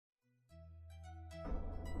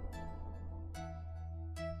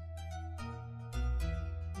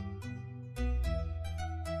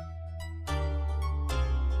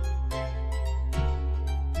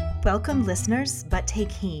Welcome, listeners, but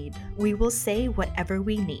take heed. We will say whatever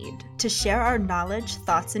we need to share our knowledge,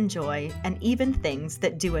 thoughts, and joy, and even things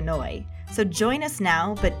that do annoy. So join us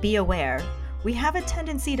now, but be aware. We have a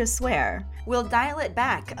tendency to swear. We'll dial it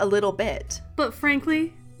back a little bit. But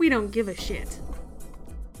frankly, we don't give a shit.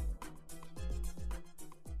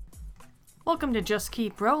 Welcome to Just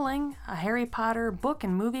Keep Rolling, a Harry Potter book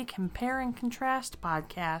and movie compare and contrast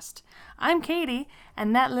podcast. I'm Katie,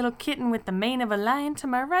 and that little kitten with the mane of a lion to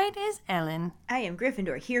my right is Ellen. I am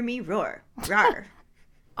Gryffindor. Hear me roar. Rawr.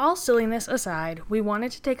 All silliness aside, we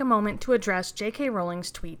wanted to take a moment to address J.K.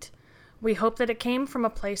 Rowling's tweet. We hope that it came from a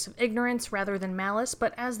place of ignorance rather than malice,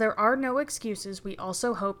 but as there are no excuses, we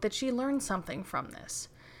also hope that she learned something from this.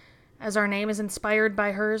 As our name is inspired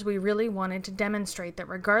by hers, we really wanted to demonstrate that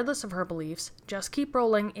regardless of her beliefs, Just Keep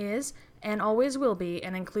Rolling is, and always will be,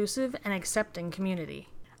 an inclusive and accepting community.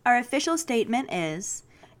 Our official statement is,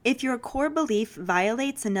 if your core belief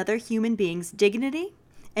violates another human being's dignity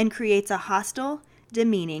and creates a hostile,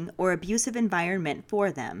 demeaning, or abusive environment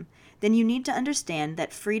for them, then you need to understand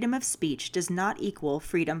that freedom of speech does not equal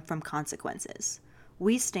freedom from consequences.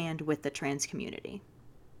 We stand with the trans community.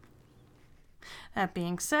 That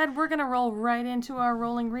being said, we're going to roll right into our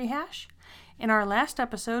rolling rehash. In our last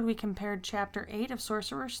episode, we compared Chapter 8 of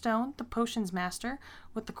Sorcerer's Stone, The Potions Master,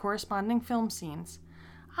 with the corresponding film scenes.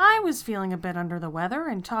 I was feeling a bit under the weather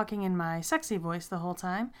and talking in my sexy voice the whole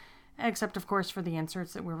time, except of course for the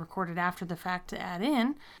inserts that were recorded after the fact to add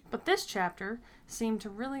in, but this chapter seemed to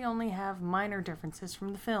really only have minor differences from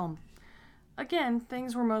the film. Again,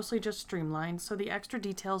 things were mostly just streamlined, so the extra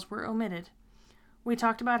details were omitted. We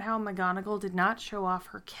talked about how McGonagall did not show off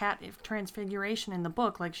her cat transfiguration in the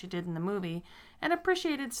book like she did in the movie, and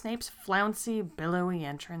appreciated Snape's flouncy, billowy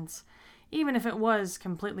entrance, even if it was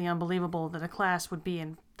completely unbelievable that a class would be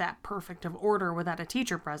in that perfect of order without a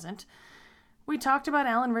teacher present. We talked about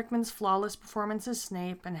Alan Rickman's flawless performance as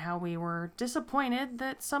Snape, and how we were disappointed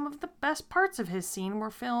that some of the best parts of his scene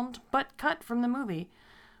were filmed but cut from the movie.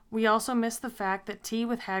 We also missed the fact that tea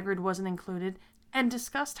with Hagrid wasn't included, and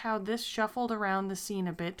discussed how this shuffled around the scene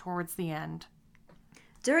a bit towards the end.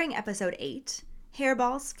 During episode 8,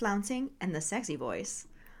 Hairballs, Flouncing, and the Sexy Voice,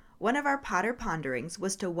 one of our Potter ponderings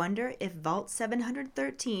was to wonder if Vault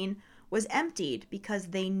 713 was emptied because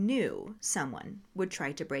they knew someone would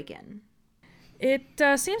try to break in. It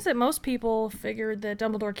seems that most people figured that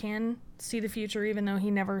Dumbledore can see the future even though he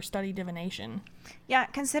never studied divination. Yeah,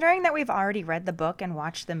 considering that we've already read the book and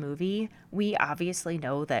watched the movie, we obviously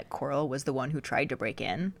know that Quirrell was the one who tried to break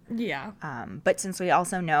in. Yeah. But since we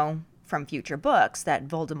also know from future books that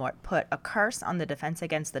Voldemort put a curse on the Defense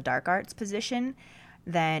Against the Dark Arts position,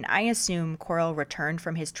 then I assume Quirrell returned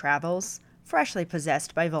from his travels, freshly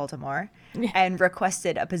possessed by Voldemort, and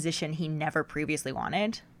requested a position he never previously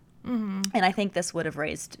wanted. Mm-hmm. And I think this would have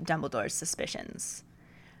raised Dumbledore's suspicions.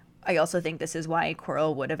 I also think this is why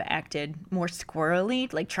Quirrell would have acted more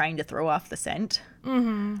squirrely, like trying to throw off the scent.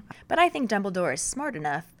 Mm-hmm. But I think Dumbledore is smart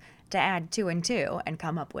enough to add 2 and 2 and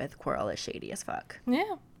come up with Quirrell is shady as fuck.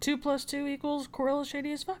 Yeah, 2 + 2 equals Quirrell is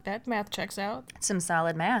shady as fuck. That math checks out. Some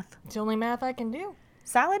solid math. It's the only math I can do.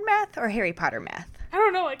 Solid math or Harry Potter math? I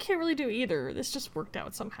don't know, I can't really do either. This just worked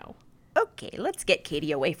out somehow. Okay, let's get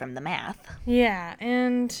Katie away from the math. Yeah,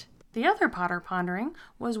 and the other Potter pondering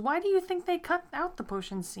was, why do you think they cut out the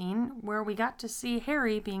potion scene where we got to see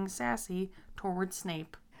Harry being sassy towards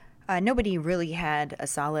Snape? Nobody really had a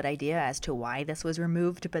solid idea as to why this was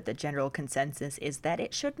removed, but the general consensus is that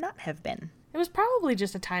it should not have been. It was probably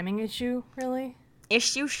just a timing issue, really.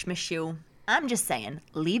 Issue schmissue. I'm just saying,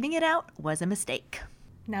 leaving it out was a mistake.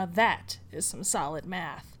 Now that is some solid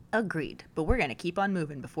math. Agreed, but we're going to keep on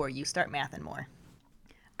moving before you start mathing more.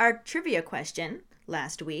 Our trivia question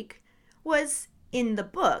last week was, in the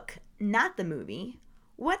book, not the movie,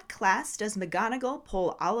 what class does McGonagall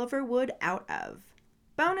pull Oliver Wood out of?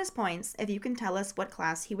 Bonus points if you can tell us what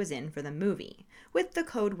class he was in for the movie, with the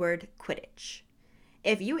code word Quidditch.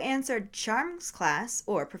 If you answered Charms class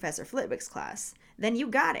or Professor Flitwick's class, then you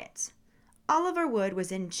got it. Oliver Wood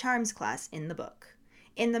was in Charms class in the book.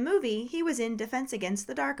 In the movie, he was in Defense Against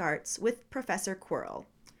the Dark Arts with Professor Quirrell,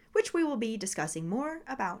 which we will be discussing more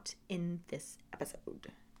about in this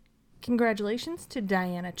episode. Congratulations to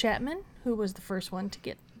Diana Chapman, who was the first one to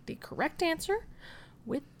get the correct answer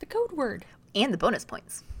with the code word. And the bonus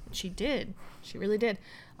points. She did. She really did.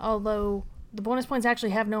 Although the bonus points actually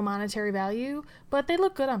have no monetary value, but they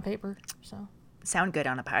look good on paper, so. Sound good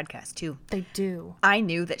on a podcast, too. They do. I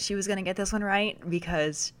knew that she was going to get this one right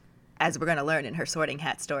because, as we're going to learn in her Sorting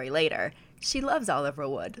Hat story later, she loves Oliver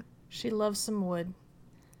Wood. She loves some wood.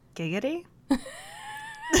 Giggity?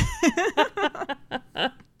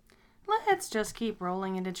 Let's just keep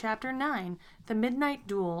rolling into Chapter 9, The Midnight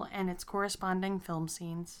Duel and its corresponding film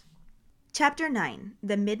scenes. Chapter 9,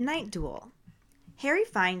 The Midnight Duel. Harry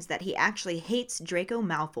finds that he actually hates Draco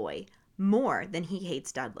Malfoy more than he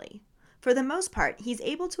hates Dudley. For the most part, he's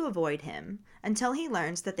able to avoid him until he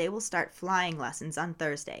learns that they will start flying lessons on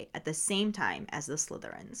Thursday at the same time as the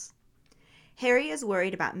Slytherins. Harry is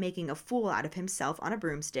worried about making a fool out of himself on a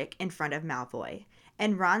broomstick in front of Malfoy,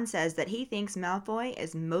 and Ron says that he thinks Malfoy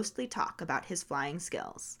is mostly talk about his flying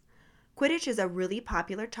skills. Quidditch is a really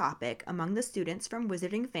popular topic among the students from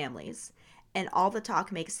wizarding families, and all the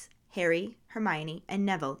talk makes Harry, Hermione, and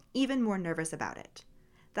Neville even more nervous about it.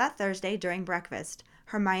 That Thursday during breakfast,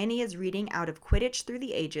 Hermione is reading out of Quidditch Through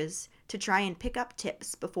the Ages to try and pick up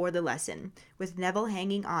tips before the lesson, with Neville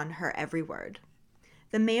hanging on her every word.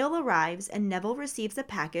 The mail arrives and Neville receives a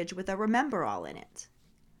package with a Remember-All in it.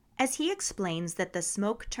 As he explains that the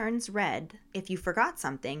smoke turns red if you forgot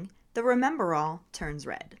something, the Remember-All turns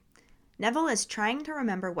red. Neville is trying to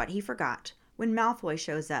remember what he forgot when Malfoy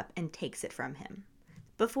shows up and takes it from him.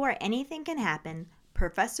 Before anything can happen,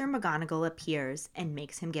 Professor McGonagall appears and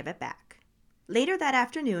makes him give it back. Later that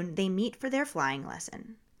afternoon, they meet for their flying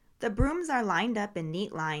lesson. The brooms are lined up in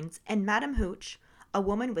neat lines, and Madame Hooch, a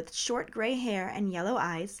woman with short gray hair and yellow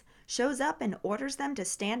eyes, shows up and orders them to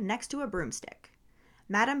stand next to a broomstick.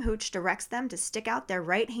 Madame Hooch directs them to stick out their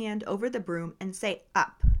right hand over the broom and say,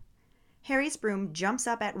 "Up." Harry's broom jumps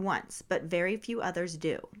up at once, but very few others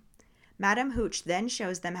do. Madame Hooch then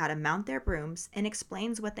shows them how to mount their brooms and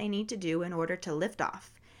explains what they need to do in order to lift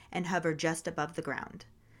off and hover just above the ground.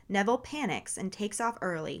 Neville panics and takes off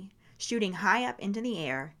early, shooting high up into the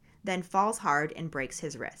air, then falls hard and breaks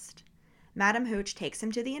his wrist. Madame Hooch takes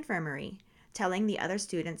him to the infirmary, telling the other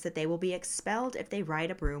students that they will be expelled if they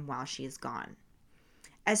ride a broom while she is gone.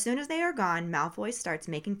 As soon as they are gone, Malfoy starts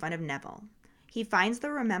making fun of Neville. He finds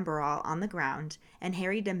the Remember-All on the ground, and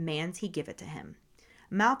Harry demands he give it to him.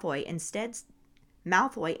 Malfoy instead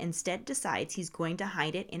decides he's going to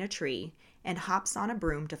hide it in a tree and hops on a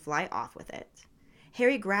broom to fly off with it.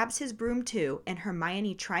 Harry grabs his broom too, and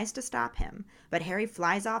Hermione tries to stop him, but Harry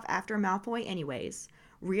flies off after Malfoy anyways,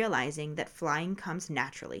 realizing that flying comes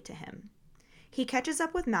naturally to him. He catches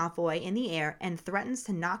up with Malfoy in the air and threatens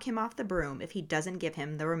to knock him off the broom if he doesn't give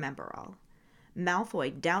him the Remember-All.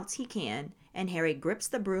 Malfoy doubts he can, and Harry grips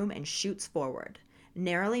the broom and shoots forward,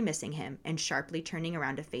 narrowly missing him and sharply turning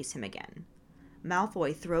around to face him again.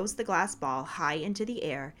 Malfoy throws the glass ball high into the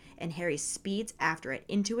air, and Harry speeds after it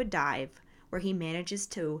into a dive, where he manages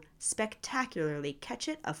to spectacularly catch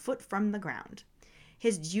it a foot from the ground.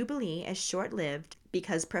 His jubilee is short-lived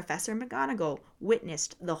because Professor McGonagall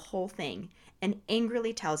witnessed the whole thing and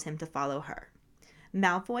angrily tells him to follow her.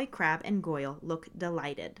 Malfoy, Crabbe, and Goyle look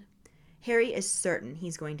delighted. Harry is certain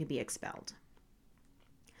he's going to be expelled.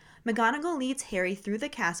 McGonagall leads Harry through the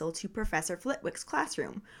castle to Professor Flitwick's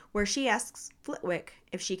classroom, where she asks Flitwick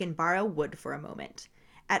if she can borrow Wood for a moment.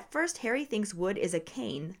 At first, Harry thinks Wood is a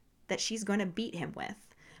cane that she's going to beat him with,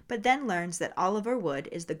 but then learns that Oliver Wood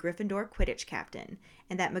is the Gryffindor Quidditch captain,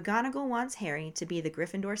 and that McGonagall wants Harry to be the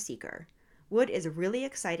Gryffindor Seeker. Wood is really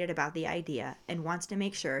excited about the idea and wants to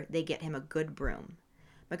make sure they get him a good broom.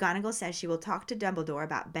 McGonagall says she will talk to Dumbledore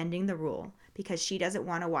about bending the rule, because she doesn't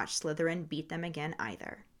want to watch Slytherin beat them again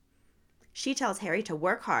either. She tells Harry to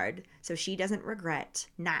work hard so she doesn't regret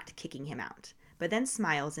not kicking him out, but then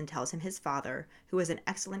smiles and tells him his father, who is an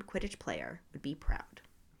excellent Quidditch player, would be proud.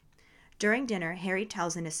 During dinner, Harry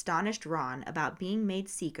tells an astonished Ron about being made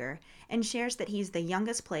Seeker and shares that he's the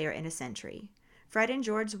youngest player in a century. Fred and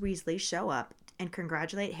George Weasley show up and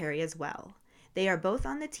congratulate Harry as well. They are both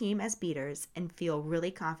on the team as beaters and feel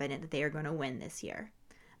really confident that they are going to win this year.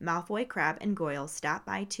 Malfoy, Crabbe, and Goyle stop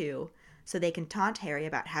by too, so they can taunt Harry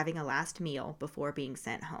about having a last meal before being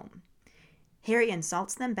sent home. Harry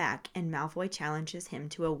insults them back, and Malfoy challenges him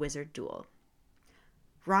to a wizard duel.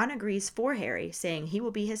 Ron agrees for Harry, saying he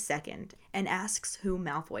will be his second, and asks who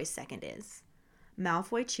Malfoy's second is.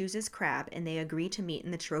 Malfoy chooses Crabbe, and they agree to meet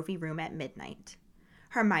in the trophy room at midnight.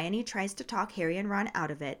 Hermione tries to talk Harry and Ron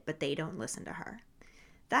out of it, but they don't listen to her.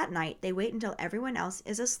 That night, they wait until everyone else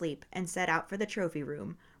is asleep and set out for the trophy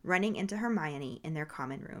room, running into Hermione in their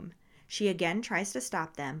common room. She again tries to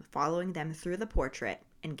stop them, following them through the portrait,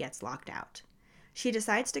 and gets locked out. She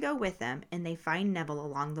decides to go with them, and they find Neville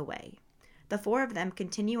along the way. The four of them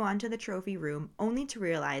continue on to the trophy room, only to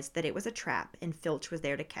realize that it was a trap and Filch was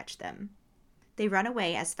there to catch them. They run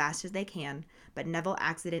away as fast as they can, but Neville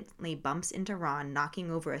accidentally bumps into Ron,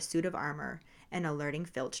 knocking over a suit of armor and alerting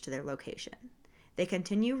Filch to their location. They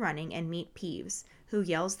continue running and meet Peeves, who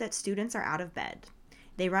yells that students are out of bed.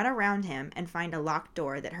 They run around him and find a locked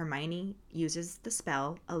door that Hermione uses the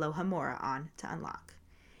spell Alohomora on to unlock.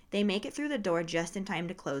 They make it through the door just in time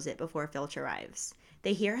to close it before Filch arrives.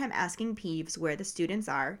 They hear him asking Peeves where the students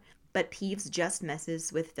are, but Peeves just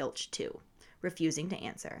messes with Filch too, refusing to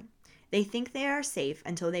answer. They think they are safe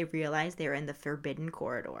until they realize they are in the Forbidden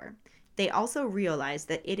Corridor. They also realize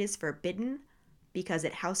that it is forbidden because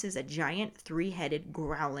it houses a giant three-headed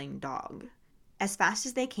growling dog. As fast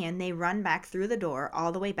as they can, they run back through the door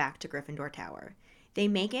all the way back to Gryffindor Tower. They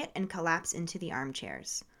make it and collapse into the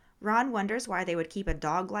armchairs. Ron wonders why they would keep a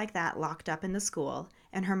dog like that locked up in the school,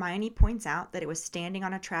 and Hermione points out that it was standing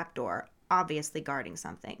on a trapdoor, obviously guarding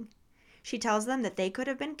something. She tells them that they could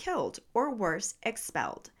have been killed, or worse,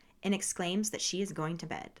 expelled, and exclaims that she is going to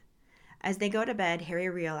bed. As they go to bed, Harry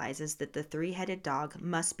realizes that the three-headed dog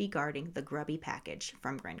must be guarding the grubby package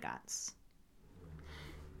from Gringotts.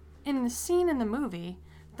 In the scene in the movie,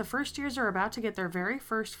 the first years are about to get their very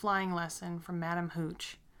first flying lesson from Madame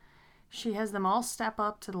Hooch. She has them all step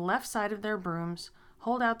up to the left side of their brooms,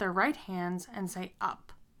 hold out their right hands, and say,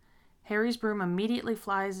 "Up." Harry's broom immediately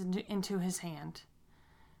flies into his hand,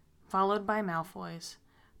 followed by Malfoy's.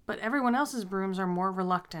 But everyone else's brooms are more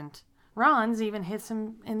reluctant. Ron's even hits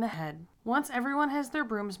him in the head. Once everyone has their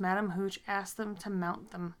brooms, Madame Hooch asks them to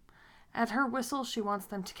mount them. At her whistle, she wants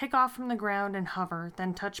them to kick off from the ground and hover,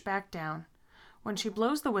 then touch back down. When she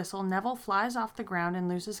blows the whistle, Neville flies off the ground and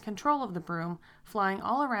loses control of the broom, flying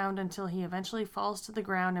all around until he eventually falls to the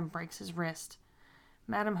ground and breaks his wrist.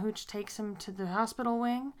 Madame Hooch takes him to the hospital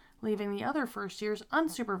wing, leaving the other first years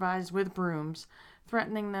unsupervised with brooms,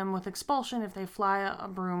 threatening them with expulsion if they fly a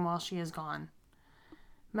broom while she is gone.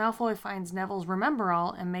 Malfoy finds Neville's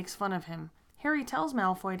Remembrall and makes fun of him. Harry tells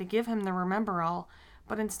Malfoy to give him the Remembrall,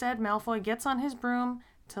 but instead Malfoy gets on his broom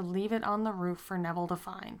to leave it on the roof for Neville to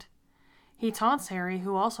find. He taunts Harry,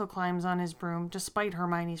 who also climbs on his broom despite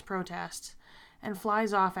Hermione's protests, and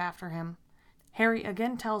flies off after him. Harry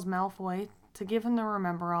again tells Malfoy to give him the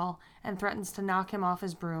Remembrall and threatens to knock him off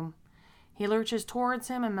his broom. He lurches towards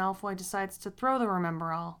him and Malfoy decides to throw the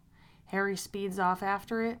Remembrall. Harry speeds off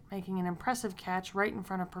after it, making an impressive catch right in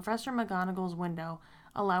front of Professor McGonagall's window,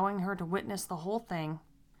 allowing her to witness the whole thing.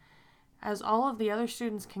 As all of the other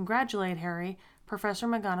students congratulate Harry, Professor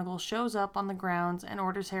McGonagall shows up on the grounds and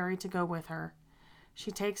orders Harry to go with her.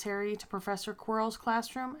 She takes Harry to Professor Quirrell's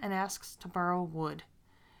classroom and asks to borrow Wood.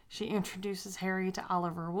 She introduces Harry to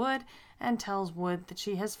Oliver Wood and tells Wood that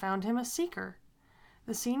she has found him a seeker.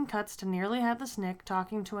 The scene cuts to Nearly Headless Nick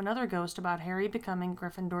talking to another ghost about Harry becoming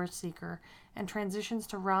Gryffindor's seeker and transitions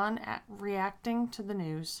to Ron reacting to the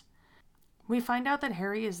news. We find out that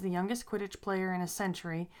Harry is the youngest Quidditch player in a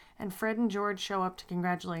century, and Fred and George show up to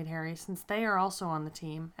congratulate Harry since they are also on the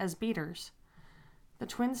team, as beaters. The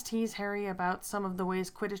twins tease Harry about some of the ways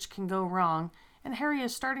Quidditch can go wrong, and Harry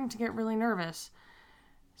is starting to get really nervous.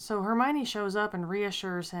 So Hermione shows up and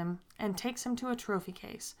reassures him, and takes him to a trophy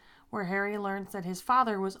case, where Harry learns that his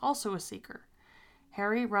father was also a seeker.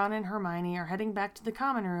 Harry, Ron, and Hermione are heading back to the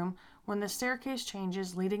common room when the staircase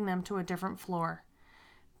changes, leading them to a different floor.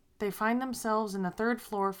 They find themselves in the third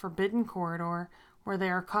floor Forbidden Corridor, where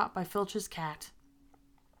they are caught by Filch's cat.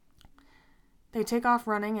 They take off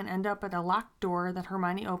running and end up at a locked door that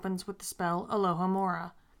Hermione opens with the spell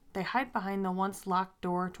Alohomora. They hide behind the once locked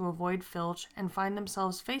door to avoid Filch and find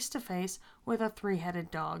themselves face to face with a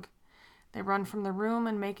three-headed dog. They run from the room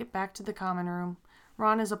and make it back to the common room.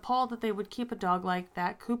 Ron is appalled that they would keep a dog like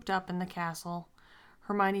that cooped up in the castle.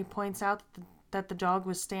 Hermione points out that the dog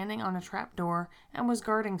was standing on a trapdoor and was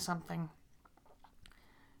guarding something.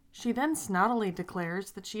 She then snottily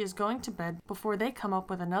declares that she is going to bed before they come up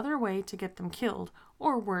with another way to get them killed,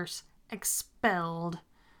 or worse, expelled.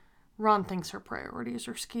 Ron thinks her priorities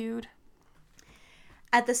are skewed.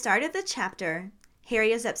 At the start of the chapter,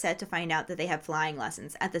 Harry is upset to find out that they have flying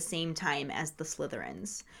lessons at the same time as the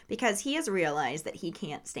Slytherins, because he has realized that he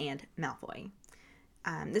can't stand Malfoy.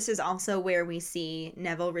 This is also where we see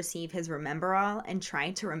Neville receive his Remembrall and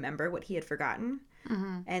try to remember what he had forgotten.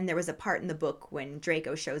 Mm-hmm. And there was a part in the book when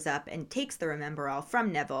Draco shows up and takes the Remembrall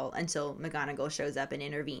from Neville until McGonagall shows up and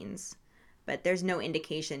intervenes. But there's no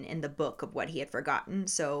indication in the book of what he had forgotten,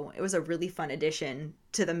 so it was a really fun addition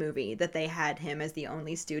to the movie that they had him as the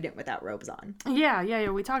only student without robes on. Yeah,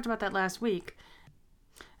 we talked about that last week,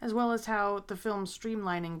 as well as how the film's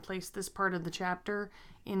streamlining placed this part of the chapter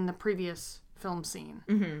in the previous film scene.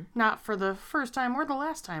 Mm-hmm. Not for the first time or the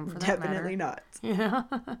last time, for that matter. Definitely not. Yeah.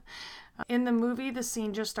 In the movie, the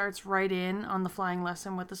scene just starts right in on the flying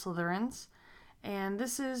lesson with the Slytherins. And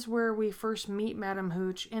this is where we first meet Madame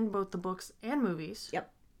Hooch in both the books and movies.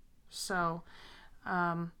 Yep. So,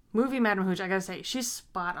 movie Madame Hooch, I gotta say, she's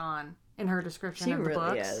spot on. in her description She of the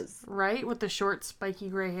really books. is. Right? With the short, spiky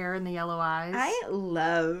gray hair and the yellow eyes. I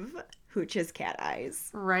love Hooch's cat eyes.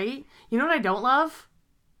 Right? You know what I don't love?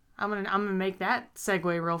 I'm gonna make that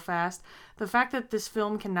segue real fast. The fact that this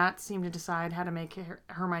film cannot seem to decide how to make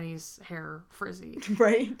Hermione's hair frizzy.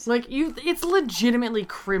 Right? Like, it's legitimately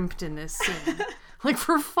crimped in this scene. Like,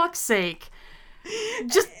 for fuck's sake.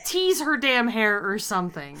 Just tease her damn hair or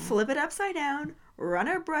something. Flip it upside down, run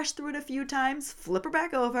her brush through it a few times, flip her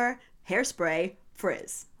back over, hairspray,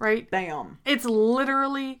 frizz. Right? Bam. It's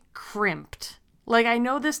literally crimped. Like, I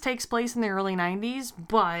know this takes place in the early 90s,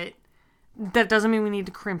 but that doesn't mean we need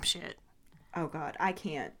to crimp shit. Oh god, I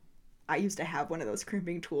can't. I used to have one of those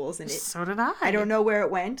crimping tools and So did I. I don't know where it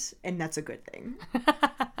went, and that's a good thing.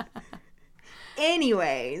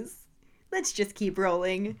 Anyways, let's just keep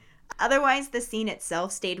rolling. Otherwise, the scene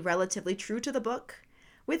itself stayed relatively true to the book,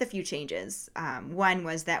 with a few changes. One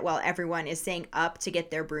was that while everyone is saying up to get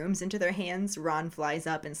their brooms into their hands, Ron flies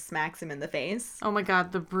up and smacks him in the face. Oh my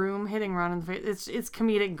god, the broom hitting Ron in the face. It's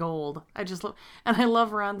comedic gold. I just love... And I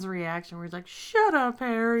love Ron's reaction where he's like, shut up,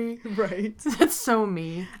 Harry. Right. That's so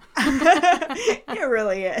me. It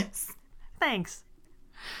really is. Thanks.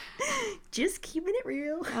 Just keeping it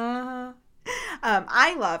real. Uh-huh.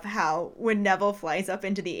 I love how when Neville flies up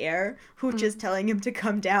into the air, Hooch is telling him to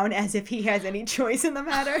come down as if he has any choice in the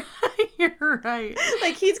matter. You're right.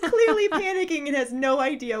 Like, he's clearly panicking and has no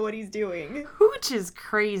idea what he's doing. Hooch is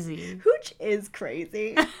crazy. Hooch is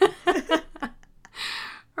crazy.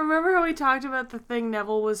 Remember how we talked about the thing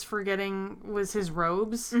Neville was forgetting was his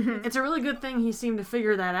robes? Mm-hmm. It's a really good thing he seemed to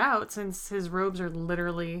figure that out, since his robes are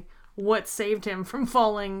literally what saved him from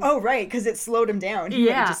falling. Oh, right, because it slowed him down. He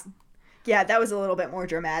Yeah. Yeah, that was a little bit more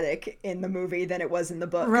dramatic in the movie than it was in the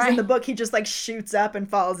book. Because Right. in the book, he just, like, shoots up and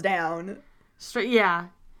falls down. Yeah.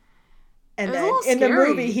 And It was a then little in the scary.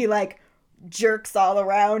 movie, he, like, jerks all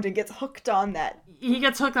around and gets hooked on that. He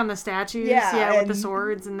gets hooked on the statues, Yeah, with the and-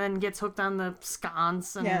 swords, and then gets hooked on the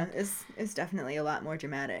sconce. And, Yeah, it's definitely a lot more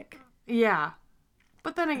dramatic. Yeah.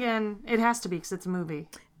 But then again, it has to be because it's a movie.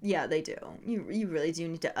 Yeah, they do. You really do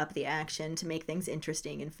need to up the action to make things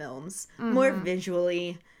interesting in films. More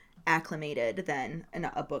visually acclimated than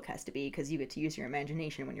a book has to be, because you get to use your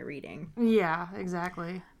imagination when you're reading. Yeah,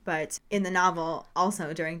 exactly. But in the novel,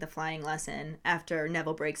 also during the flying lesson, after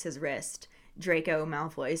Neville breaks his wrist, Draco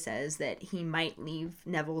Malfoy says that he might leave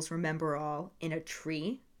Neville's Rememberall in a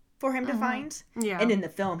tree for him to find. Yeah. And in the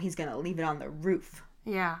film, he's going to leave it on the roof.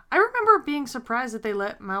 Yeah. I remember being surprised that they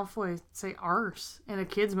let Malfoy say arse in a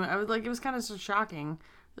kid's movie. I was like, it was kind of so shocking.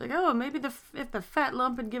 Like, oh, maybe if the fat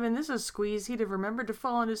lump had given this a squeeze, he'd have remembered to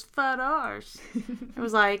fall on his fat arse. It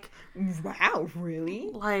was like, Wow, really?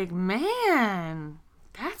 man,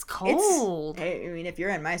 that's cold. Hey, I mean, if you're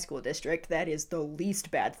in my school district, that is the least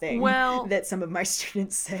bad thing Well- that some of my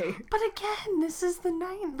students say. But again, this is the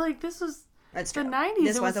 90s. Like, this was That's the true. 90s.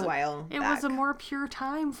 This It was a while It back. was a more pure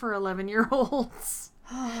time for 11-year-olds.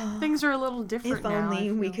 Things are a little different If now. I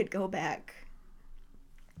only we feel. could go back.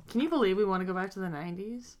 Can you believe we want to go back to the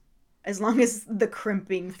 90s? As long as the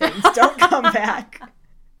crimping things don't come back.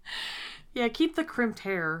 Yeah, keep the crimped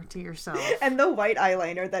hair to yourself. And the white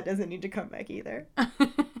eyeliner, that doesn't need to come back either.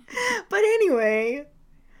 But anyway,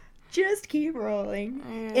 just keep rolling.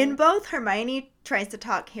 Yeah. In both, Hermione tries to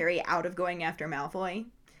talk Harry out of going after Malfoy.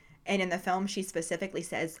 And in the film, she specifically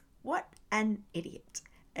says, "What an idiot."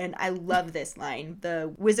 And I love this line.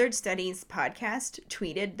 The Wizard Studies podcast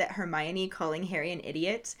tweeted that Hermione calling Harry an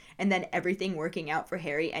idiot and then everything working out for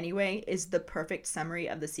Harry anyway is the perfect summary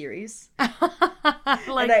of the series. I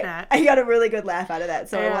like And that. I got a really good laugh out of that,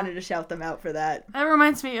 so I Yeah. wanted to shout them out for that. That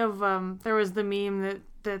reminds me of there was the meme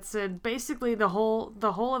that said basically the whole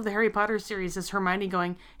of the Harry Potter series is Hermione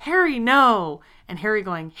going, "Harry, no," and Harry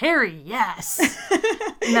going, "Harry, yes."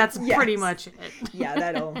 And that's Yes. pretty much it. Yeah,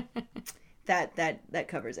 that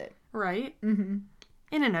covers it. Right? Mm-hmm.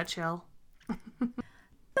 In a nutshell. But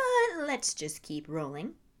let's just keep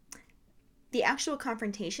rolling. The actual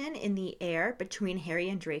confrontation in the air between Harry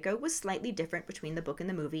and Draco was slightly different between the book and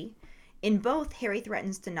the movie. In both, Harry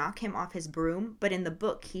threatens to knock him off his broom, but in the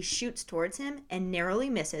book, he shoots towards him and narrowly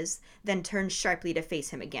misses, then turns sharply to face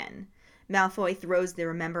him again. Malfoy throws the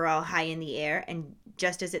Rememberall high in the air, and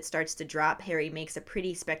just as it starts to drop, Harry makes a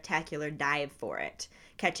pretty spectacular dive for it,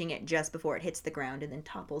 catching it just before it hits the ground and then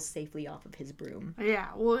topples safely off of his broom. Yeah,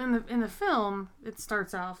 well, in the film, it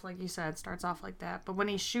starts off, like you said, starts off like that. But when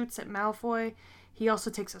he shoots at Malfoy, he also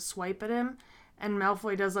takes a swipe at him, and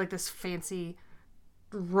Malfoy does, like, this fancy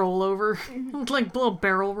rollover, like, little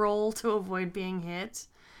barrel roll to avoid being hit.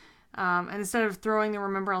 And instead of throwing the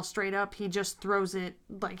Remember All straight up, he just throws it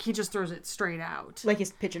straight out. Like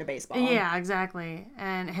he's pitching a baseball. Yeah, exactly.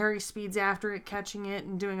 And Harry speeds after it, catching it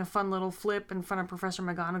and doing a fun little flip in front of Professor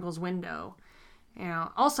McGonagall's window.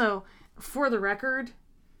 Also, for the record,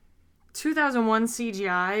 2001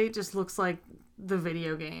 CGI just looks like the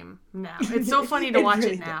video game now. It's so funny to watch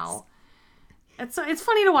really it now. It's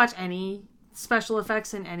funny to watch any special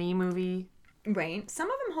effects in any movie. Right. Some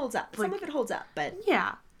of them holds up. Some of it holds up, but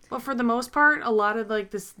yeah. But for the most part, a lot of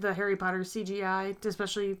the Harry Potter CGI,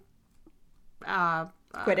 especially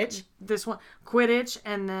Quidditch. This one, Quidditch,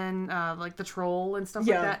 and then the troll and stuff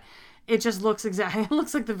like that. It just looks exactly. It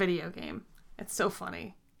looks like the video game. It's so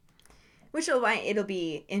funny. Which is why it'll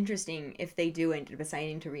be interesting if they do end up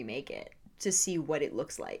deciding to remake it to see what it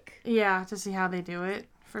looks like. Yeah, to see how they do it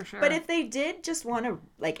for sure. But if they did just want to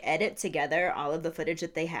edit together all of the footage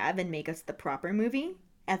that they have and make us the proper movie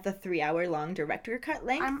at the 3-hour-long director cut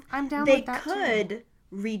length, I'm down they with that could too.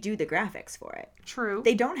 Redo the graphics for it. True.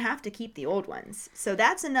 They don't have to keep the old ones. So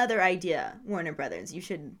that's another idea, Warner Brothers. You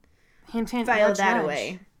should hint, file that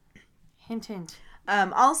away. Hint, hint.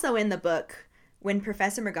 Also in the book, when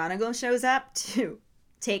Professor McGonagall shows up to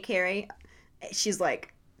take Harry, she's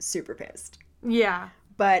super pissed. Yeah.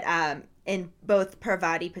 But and both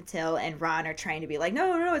Parvati Patil and Ron are trying to be like,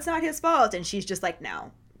 no, it's not his fault. And she's just like,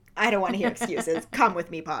 no, I don't want to hear excuses. Come with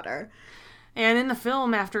me, Potter. And in the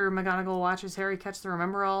film, after McGonagall watches Harry catch the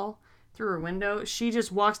Remember All through her window, she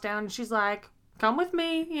just walks down and she's like, come with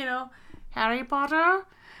me, Harry Potter.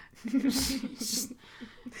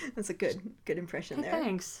 That's a good impression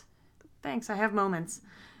there. Thanks. I have moments.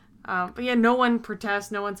 But yeah, no one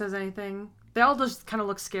protests. No one says anything. They all just kind of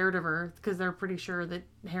look scared of her because they're pretty sure that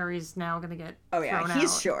Harry's now going to get thrown out.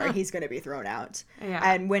 He's sure he's going to be thrown out. Yeah.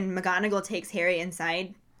 And when McGonagall takes Harry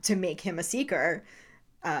inside to make him a Seeker,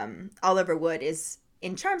 Oliver Wood is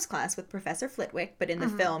in Charms class with Professor Flitwick, but in the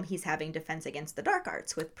film, he's having Defense Against the Dark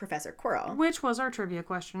Arts with Professor Quirrell. Which was our trivia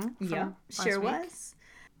question. Yeah, sure was.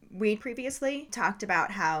 We previously talked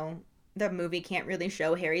about how the movie can't really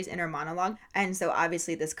show Harry's inner monologue, and so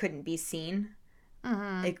obviously this couldn't be seen.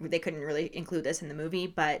 Mm-hmm. They couldn't really include this in the movie,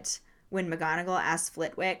 but when McGonagall asks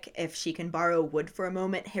Flitwick if she can borrow wood for a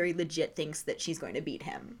moment, Harry legit thinks that she's going to beat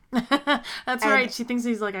him. That's right. She thinks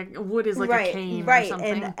he's wood is like a cane or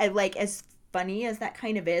something. And as funny as that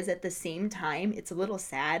kind of is, at the same time, it's a little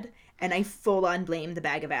sad, and I full on blame the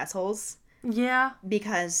Bag of Assholes. Yeah.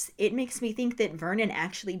 Because it makes me think that Vernon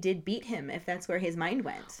actually did beat him, if that's where his mind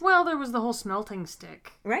went. Well, there was the whole smelting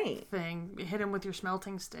stick thing. You hit him with your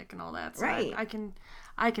smelting stick and all that. So right.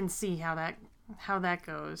 I can see how that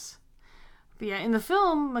goes. But yeah, in the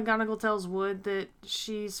film, McGonagall tells Wood that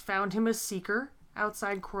she's found him a Seeker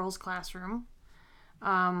outside Quirrell's classroom.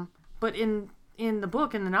 But in the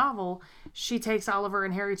book, in the novel, she takes Oliver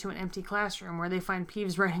and Harry to an empty classroom where they find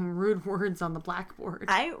Peeves writing rude words on the blackboard.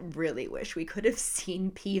 I really wish we could have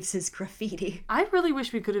seen Peeves' graffiti. I really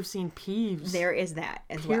wish we could have seen Peeves. There is that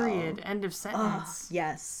as Period. well. End of sentence. Oh,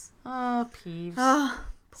 yes. Oh, Peeves. Oh,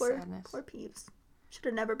 poor Sadness. Peeves. Should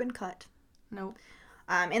have never been cut. Nope.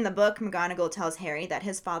 In the book, McGonagall tells Harry that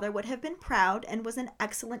his father would have been proud and was an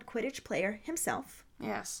excellent Quidditch player himself.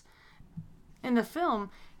 Yes. In the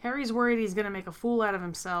film, Harry's worried he's going to make a fool out of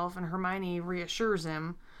himself, and Hermione reassures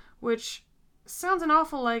him, which sounds an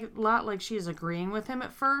awful lot like she is agreeing with him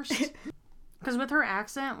at first. Because with her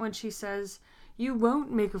accent, when she says, you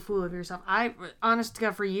won't make a fool of yourself, honest to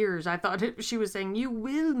God, for years, I thought she was saying, you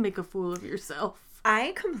will make a fool of yourself.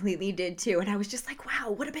 I completely did too, and I was just like,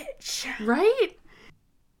 wow, what a bitch. Right?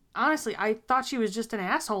 Honestly, I thought she was just an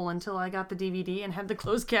asshole until I got the DVD and had the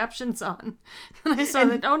closed captions on. And I saw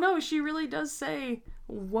that, oh no, she really does say,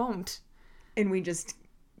 won't. And we just,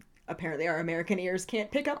 apparently our American ears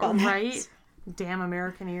can't pick up on that. Right? Damn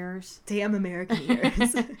American ears. Damn American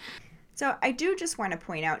ears. So I do just want to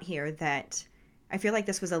point out here that I feel like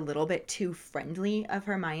this was a little bit too friendly of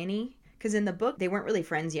Hermione. Because in the book, they weren't really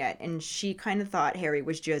friends yet. And she kind of thought Harry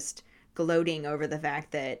was just gloating over the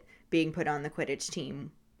fact that being put on the Quidditch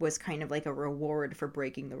team was kind of like a reward for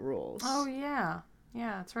breaking the rules. Oh, yeah.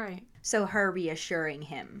 Yeah, that's right. So her reassuring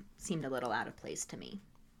him seemed a little out of place to me.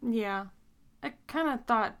 Yeah. I kind of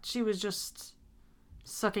thought she was just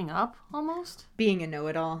sucking up, almost. Being a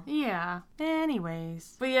know-it-all. Yeah.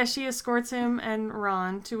 Anyways. But yeah, she escorts him and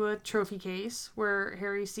Ron to a trophy case where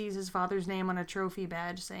Harry sees his father's name on a trophy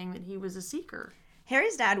badge saying that he was a Seeker.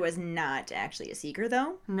 Harry's dad was not actually a Seeker,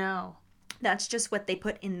 though. No. That's just what they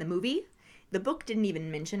put in the movie. The book didn't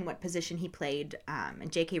even mention what position he played,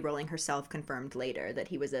 and J.K. Rowling herself confirmed later that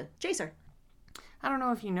he was a Chaser. I don't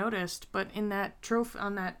know if you noticed, but in that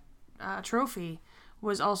trophy,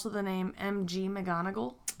 was also the name M.G.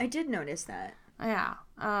 McGonagall. I did notice that. Yeah.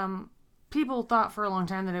 People thought for a long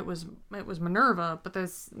time that it was Minerva, but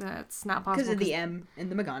that's not possible. Because of the M in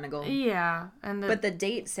the McGonagall. Yeah. But the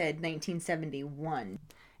date said 1971.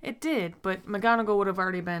 It did, but McGonagall would have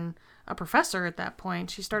already been a professor at that point.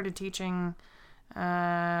 She started teaching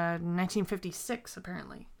 1956,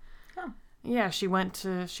 apparently. Oh. Yeah, she was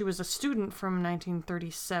a student from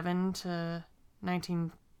 1937 to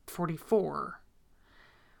 1944.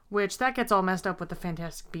 Which, that gets all messed up with the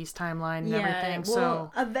Fantastic Beasts timeline and everything,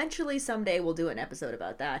 well, eventually someday we'll do an episode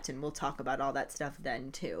about that, and we'll talk about all that stuff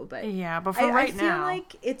then, too. But yeah, but for right now... I feel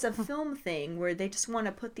like it's a film thing where they just want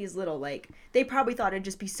to put these little, like... They probably thought it'd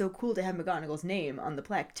just be so cool to have McGonagall's name on the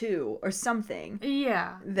plaque, too, or something.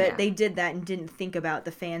 Yeah. They did that and didn't think about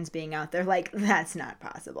the fans being out there like, that's not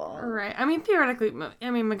possible. Right. I mean, theoretically,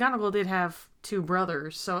 McGonagall did have 2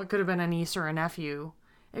 brothers, so it could have been a niece or a nephew.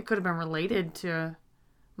 It could have been related to...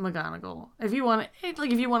 McGonagall. If you want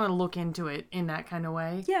to look into it in that kind of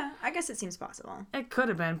way. Yeah, I guess it seems possible. It could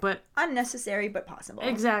have been, but unnecessary but possible.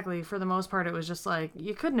 Exactly. For the most part, it was just like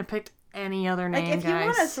you couldn't have picked any other name, like if guys. you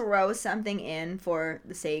want to throw something in for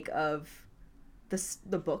the sake of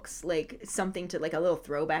the books, like something to like a little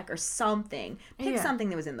throwback or something, pick something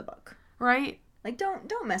that was in the book. Right? Like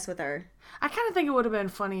don't mess with her. I kind of think it would have been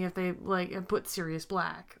funny if they like put Sirius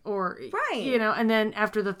Black or right, and then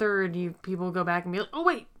after the third, people go back and be like, oh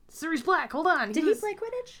wait, Sirius Black, hold on. Did he play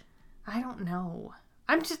Quidditch? I don't know.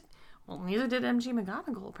 Neither did MG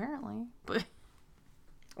McGonagall apparently, but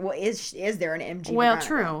is there an MG? Well, McGonagall?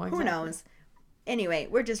 true. Exactly. Who knows? Anyway,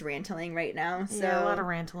 we're just ranting right now. So yeah, a lot of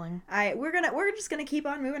ranting. We're just gonna keep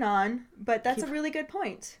on moving on, but that's a really good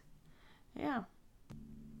point. Yeah.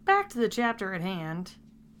 Back to the chapter at hand.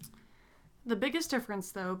 The biggest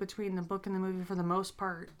difference, though, between the book and the movie for the most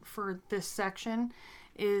part for this section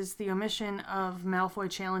is the omission of Malfoy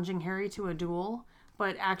challenging Harry to a duel,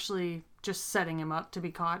 but actually just setting him up to be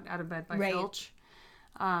caught out of bed by Filch.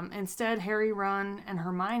 Instead, Harry, Ron, and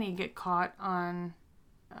Hermione get caught on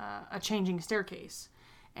a changing staircase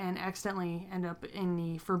and accidentally end up in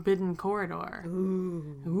the Forbidden Corridor.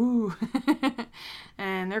 Ooh.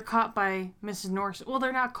 And they're caught by Mrs. Norris. Well,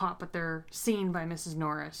 they're not caught, but they're seen by Mrs.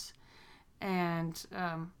 Norris. And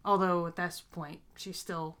although at this point, she's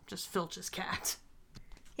still just Filch's cat.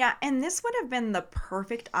 Yeah, and this would have been the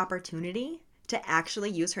perfect opportunity to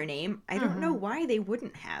actually use her name. I don't know why they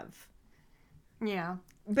wouldn't have. Yeah,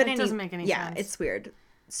 but it doesn't make any sense. Yeah, it's weird.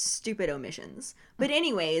 Stupid omissions. But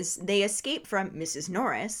anyways, they escape from Mrs.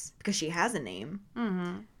 Norris, because she has a name,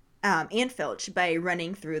 and Filch by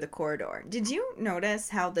running through the corridor. Did you notice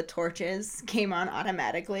how the torches came on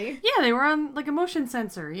automatically? Yeah, they were on like a motion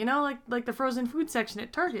sensor, like the frozen food section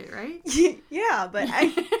at Target, right? Yeah, but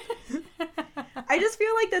I just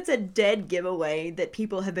feel like that's a dead giveaway that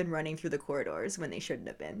people have been running through the corridors when they shouldn't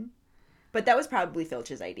have been. But that was probably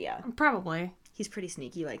Filch's idea. Probably. He's pretty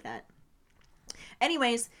sneaky like that.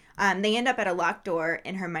 Anyways, they end up at a locked door,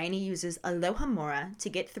 and Hermione uses Alohomora to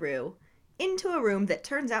get through into a room that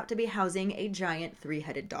turns out to be housing a giant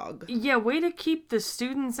 3-headed dog. Yeah, way to keep the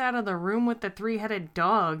students out of the room with the 3-headed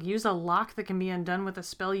dog. Use a lock that can be undone with a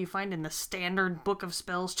spell you find in the Standard Book of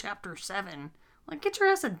Spells, Chapter 7. Like, get your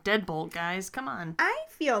ass a deadbolt, guys. Come on. I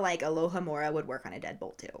feel like Alohomora would work on a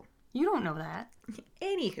deadbolt, too. You don't know that.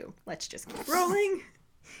 Anywho, let's just keep rolling.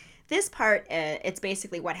 This part, it's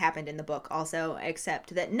basically what happened in the book also,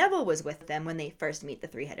 except that Neville was with them when they first meet the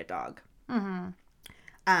 3-headed dog.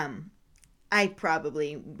 I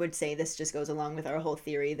probably would say this just goes along with our whole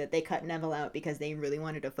theory that they cut Neville out because they really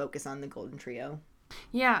wanted to focus on the Golden Trio.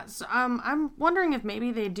 Yeah, so, I'm wondering if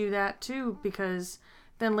maybe they do that too, because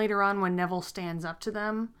then later on when Neville stands up to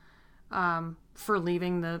them for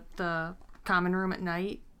leaving the common room at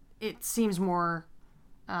night, it seems more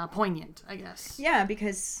poignant, I guess. Yeah,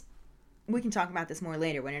 because we can talk about this more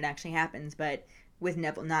later when it actually happens, but with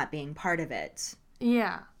Neville not being part of it,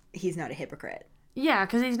 he's not a hypocrite. Yeah,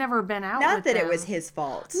 because he's never been out Not with that them. It was his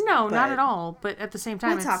fault. No, not at all. But at the same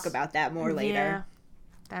time, we'll talk about that more later. Yeah,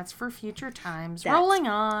 that's for future times. Rolling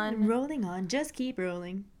on. Rolling on. Just keep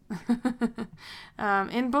rolling.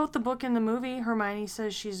 In both the book and the movie, Hermione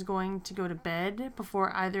says she's going to go to bed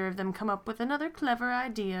before either of them come up with another clever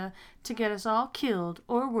idea to get us all killed,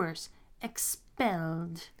 or worse,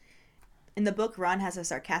 expelled. In the book, Ron has a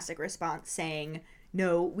sarcastic response saying,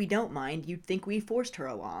 "No, we don't mind. You'd think we forced her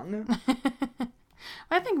along."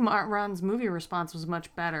 I think Ron's movie response was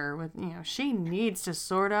much better with, she needs to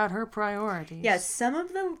sort out her priorities. Yeah, some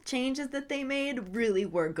of the changes that they made really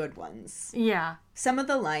were good ones. Yeah. Some of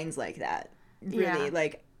the lines like that,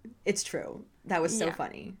 really, it's true. That was so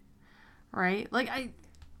funny. Right? Like,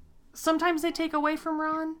 sometimes they take away from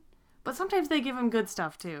Ron, but sometimes they give him good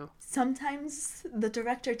stuff too. Sometimes the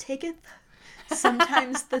director taketh,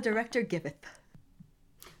 sometimes the director giveth.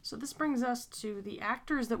 So this brings us to the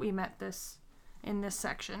actors that we met in this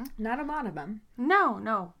section. Not a lot of them.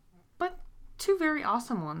 No. But two very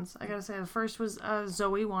awesome ones. I gotta say, the first was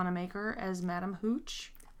Zoe Wanamaker as Madame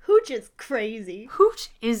Hooch. Hooch is crazy. Hooch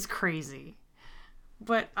is crazy.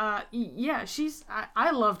 But, yeah, I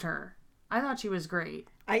loved her. I thought she was great.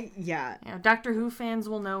 Yeah. Doctor Who fans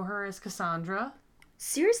will know her as Cassandra.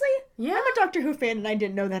 Seriously? Yeah. I'm a Doctor Who fan and I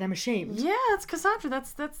didn't know that. I'm ashamed. Yeah, that's Cassandra.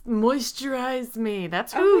 That's Moisturize Me.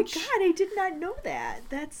 That's Hooch. Oh my god, I did not know that.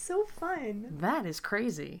 That's so fun. That is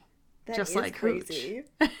crazy. That Just is like crazy.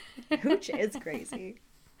 Hooch is crazy.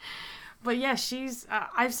 But yeah, she's,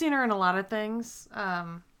 I've seen her in a lot of things.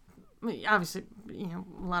 Obviously,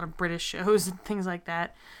 a lot of British shows and things like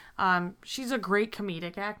that. She's a great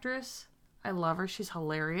comedic actress. I love her. She's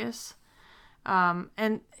hilarious.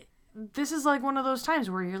 And this is like one of those times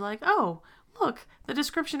where you're like, oh, look, the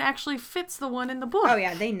description actually fits the one in the book. Oh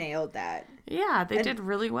yeah, they nailed that. Yeah, they did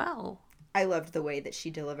really well. I loved the way that she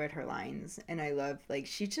delivered her lines, and I loved,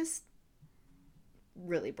 she just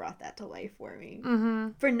really brought that to life for me.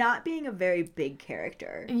 Mm-hmm. For not being a very big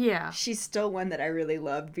character. Yeah. She's still one that I really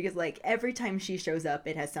loved, because, every time she shows up,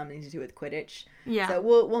 it has something to do with Quidditch. Yeah. So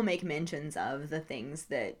we'll make mentions of the things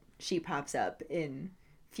that she pops up in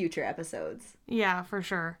future episodes. Yeah, for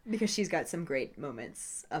sure. Because she's got some great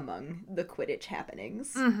moments among the Quidditch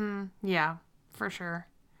happenings. Mm-hmm. Yeah, for sure.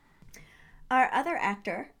 Our other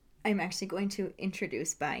actor, I'm actually going to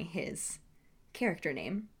introduce by his character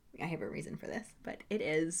name. I have a reason for this, but it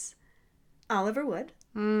is Oliver Wood.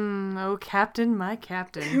 Oh, Captain, my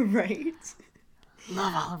Captain. Right.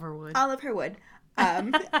 Love Oliver Wood. Oliver Wood.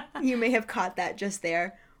 You may have caught that just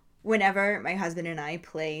there. Whenever my husband and I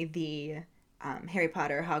play the Harry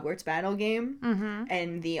Potter Hogwarts battle game,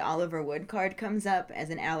 and the Oliver Wood card comes up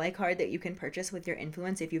as an ally card that you can purchase with your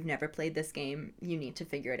influence. If you've never played this game, you need to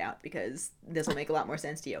figure it out, because this will make a lot more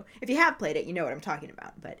sense to you. If you have played it, you know what I'm talking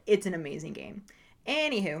about, but it's an amazing game.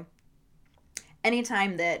 Anywho,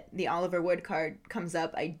 anytime that the Oliver Wood card comes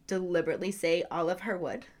up, I deliberately say Olive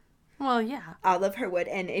Herwood. Well, yeah. Olive Herwood,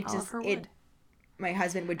 and it just my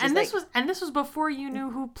husband would just and this was before you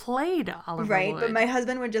knew who played Oliver right, Wood. but my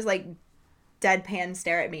husband would just deadpan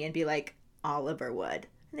stare at me and be like, Oliver Wood.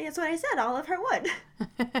 And that's what I said, Oliver Wood.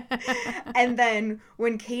 And then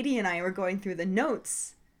when Katie and I were going through the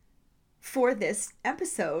notes for this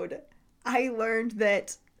episode, I learned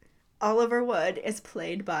that Oliver Wood is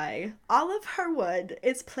played by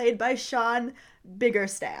Sean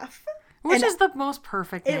Biggerstaff. Which is the most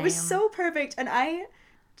perfect name. It was so perfect, and I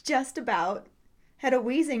just about had a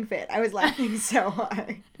wheezing fit. I was laughing so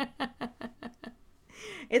hard.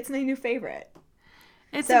 It's my new favorite.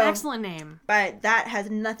 It's an excellent name. But that has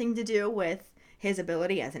nothing to do with his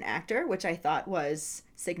ability as an actor, which I thought was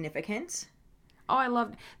significant. Oh, I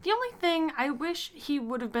loved it. The only thing, I wish he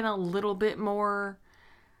would have been a little bit more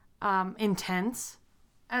intense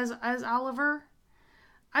as Oliver.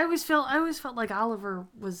 I always felt like Oliver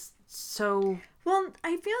was so... Well,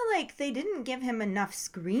 I feel like they didn't give him enough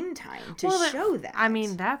screen time to show that. I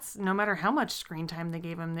mean, that's no matter how much screen time they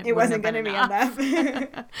gave him, it wasn't going to be enough.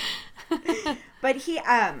 enough. But he,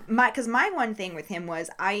 because my one thing with him was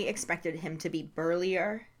I expected him to be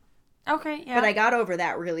burlier. Okay, yeah. But I got over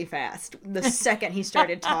that really fast the second he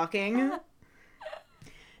started talking.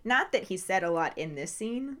 Not that he said a lot in this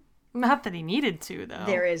scene. Not that he needed to, though.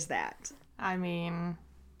 There is that. I mean...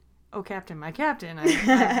 Oh, Captain, my Captain,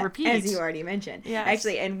 I repeat. As you already mentioned. Yes.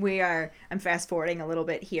 Actually, and I'm fast forwarding a little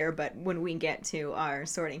bit here, but when we get to our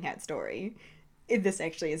Sorting Hat story, this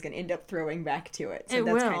actually is going to end up throwing back to it. So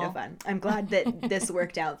that's kind of fun. I'm glad that this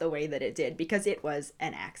worked out the way that it did, because it was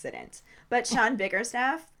an accident. But Sean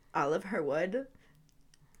Biggerstaff, Olive Herwood.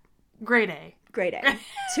 Grade A. Grade A.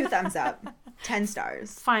 2 thumbs up. 10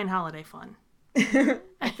 stars. Fine holiday fun. I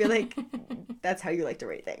feel like that's how you like to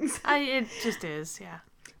rate things. It just is, yeah.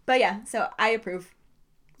 But yeah, so I approve.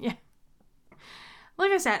 Yeah.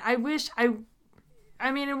 Like I said, I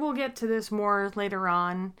mean, and we'll get to this more later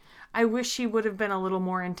on. I wish he would have been a little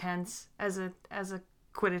more intense as a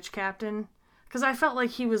Quidditch captain, because I felt like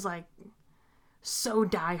he was so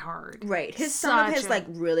diehard. Right. Some of his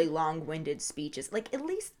really long-winded speeches, at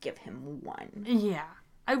least give him one. Yeah.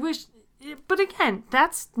 I wish, but again,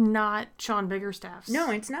 that's not Sean Biggerstaff's. No,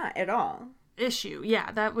 it's not at all. Issue.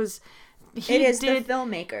 Yeah, that was. It is the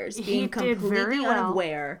filmmakers being completely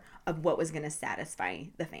unaware of what was going to satisfy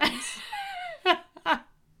the fans.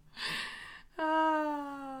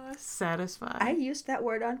 Satisfy. I used that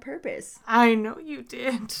word on purpose. I know you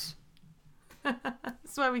did.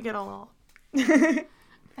 That's why we get along.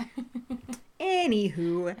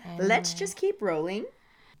 Anywho, let's just keep rolling.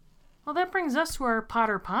 Well, that brings us to our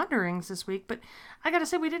Potter Ponderings this week, but I gotta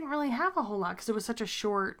say we didn't really have a whole lot because it was such a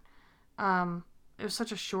short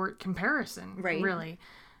comparison, right? Really.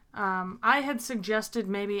 I had suggested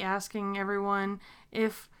maybe asking everyone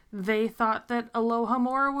if they thought that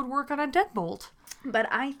Alohomora would work on a deadbolt. But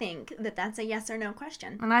I think that that's a yes or no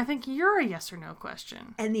question. And I think you're a yes or no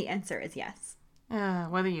question. And the answer is yes.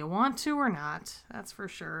 Whether you want to or not, that's for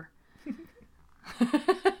sure.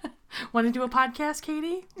 Want to do a podcast,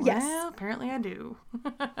 Katie? Yes. Well, apparently I do.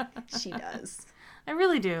 She does. I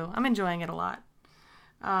really do. I'm enjoying it a lot.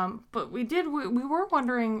 But we were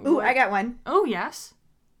wondering... Ooh, I got one. Oh, yes.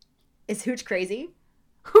 Is Hooch crazy?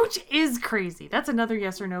 Hooch is crazy. That's another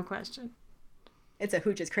yes or no question. It's a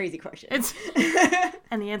Hooch is crazy question.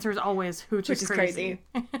 And the answer is always Hooch is crazy.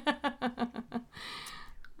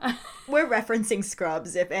 We're referencing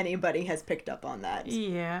Scrubs if anybody has picked up on that.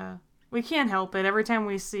 Yeah. We can't help it. Every time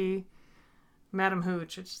we see Madam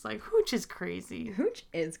Hooch, it's just like, Hooch is crazy. Hooch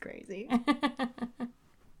is crazy.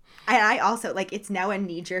 I also, like, it's now a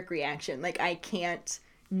knee-jerk reaction. Like, I can't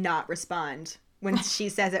not respond. When she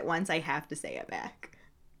says it once, I have to say it back.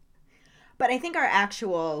 But I think our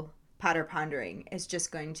actual Potter Pondering is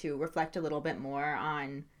just going to reflect a little bit more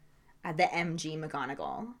on the MG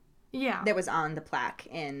McGonagall. Yeah. That was on the plaque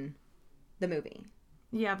in the movie.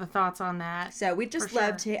 Yeah, the thoughts on that. So we'd just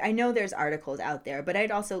love to... I know there's articles out there, but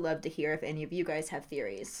I'd also love to hear if any of you guys have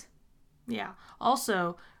theories. Yeah.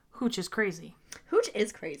 Also, Hooch is crazy. Hooch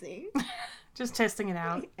is crazy. Just testing it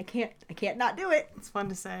out. I can't not do it. It's fun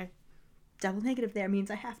to say. Double negative there means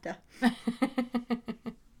I have to.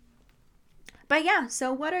 But yeah,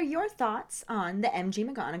 so what are your thoughts on the MG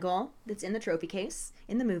McGonagall that's in the trophy case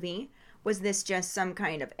in the movie? Was this just some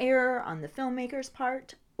kind of error on the filmmaker's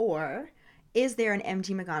part? Or is there an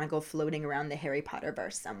MG McGonagall floating around the Harry Potter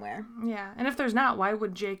verse somewhere? Yeah, and if there's not, why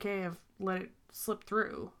would JK have let it slip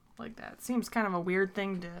through like that? Seems kind of a weird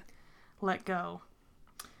thing to let go.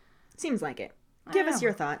 Seems like it. Give us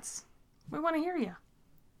your thoughts. We want to hear you.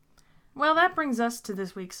 Well, that brings us to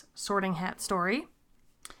this week's Sorting Hat story.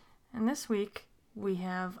 And this week, we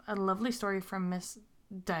have a lovely story from Miss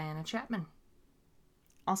Diana Chapman.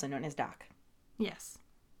 Also known as Doc. Yes.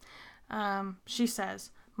 She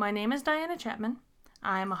says, "My name is Diana Chapman.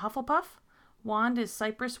 I am a Hufflepuff. Wand is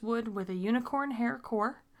cypress wood with a unicorn hair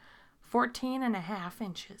core, 14.5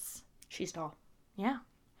 inches. She's tall. Yeah.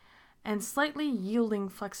 And slightly yielding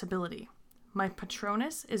flexibility. My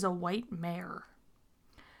Patronus is a white mare."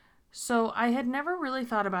 So I had never really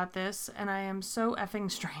thought about this, and I am so effing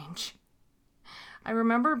strange. I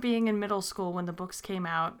remember being in middle school when the books came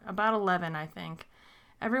out, about 11, I think.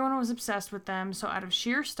 Everyone was obsessed with them, so out of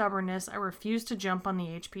sheer stubbornness, I refused to jump on the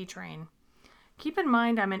HP train. Keep in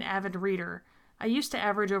mind I'm an avid reader. I used to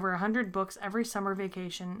average over 100 books every summer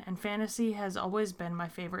vacation, and fantasy has always been my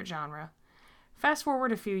favorite genre. Fast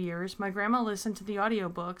forward a few years, my grandma listened to the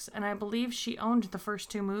audiobooks, and I believe she owned the first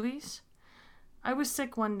 2 movies. I was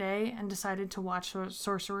sick one day and decided to watch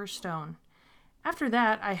Sorcerer's Stone. After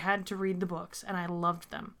that, I had to read the books, and I loved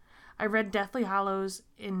them. I read Deathly Hallows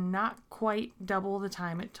in not quite double the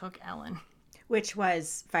time it took Ellen. Which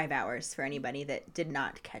was 5 hours for anybody that did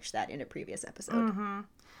not catch that in a previous episode.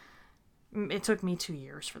 Mm-hmm. It took me 2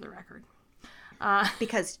 years, for the record.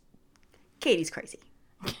 Because Katie's crazy.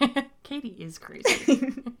 Katie is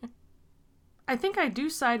crazy. I think I do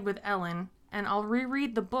side with Ellen, and I'll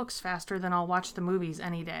reread the books faster than I'll watch the movies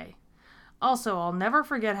any day. Also, I'll never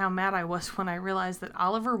forget how mad I was when I realized that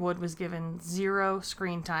Oliver Wood was given 0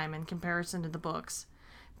 screen time in comparison to the books,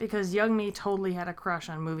 because young me totally had a crush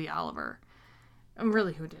on movie Oliver. And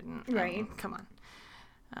really, who didn't? Right. I mean, come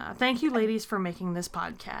on. Thank you, ladies, for making this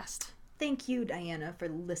podcast. Thank you, Diana, for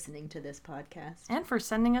listening to this podcast. And for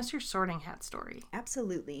sending us your Sorting Hat story.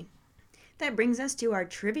 Absolutely. That brings us to our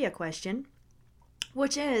trivia question,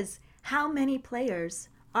 which is, how many players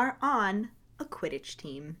are on a Quidditch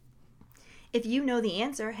team? If you know the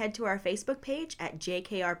answer, head to our Facebook page at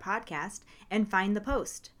JKR Podcast and find the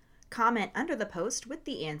post. Comment under the post with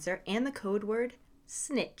the answer and the code word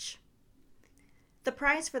snitch. The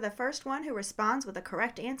prize for the first one who responds with the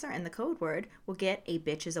correct answer and the code word will get a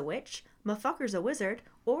bitch is a witch, motherfucker's a wizard,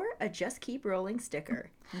 or a just keep rolling sticker.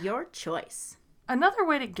 Your choice. Another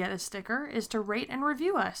way to get a sticker is to rate and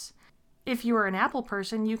review us. If you are an Apple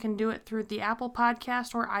person, you can do it through the Apple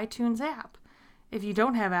Podcast or iTunes app. If you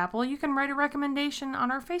don't have Apple, you can write a recommendation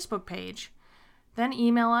on our Facebook page. Then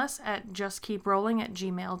email us at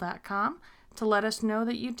justkeeprolling@gmail.com to let us know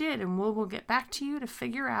that you did, and we'll get back to you to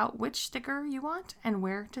figure out which sticker you want and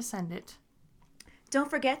where to send it. Don't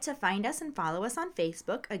forget to find us and follow us on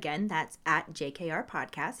Facebook. Again, that's at JKR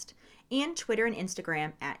Podcast, and Twitter and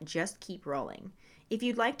Instagram at Just Keep Rolling. If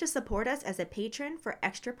you'd like to support us as a patron for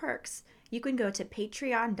extra perks, you can go to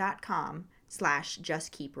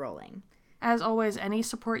patreon.com/justkeeprolling. As always, any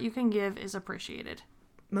support you can give is appreciated.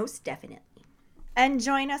 Most definitely. And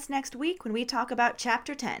join us next week when we talk about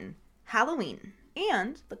Chapter 10, Halloween,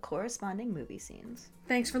 and the corresponding movie scenes.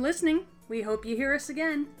 Thanks for listening. We hope you hear us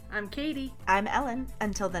again. I'm Katie. I'm Ellen.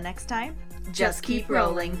 Until the next time, just keep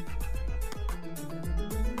rolling.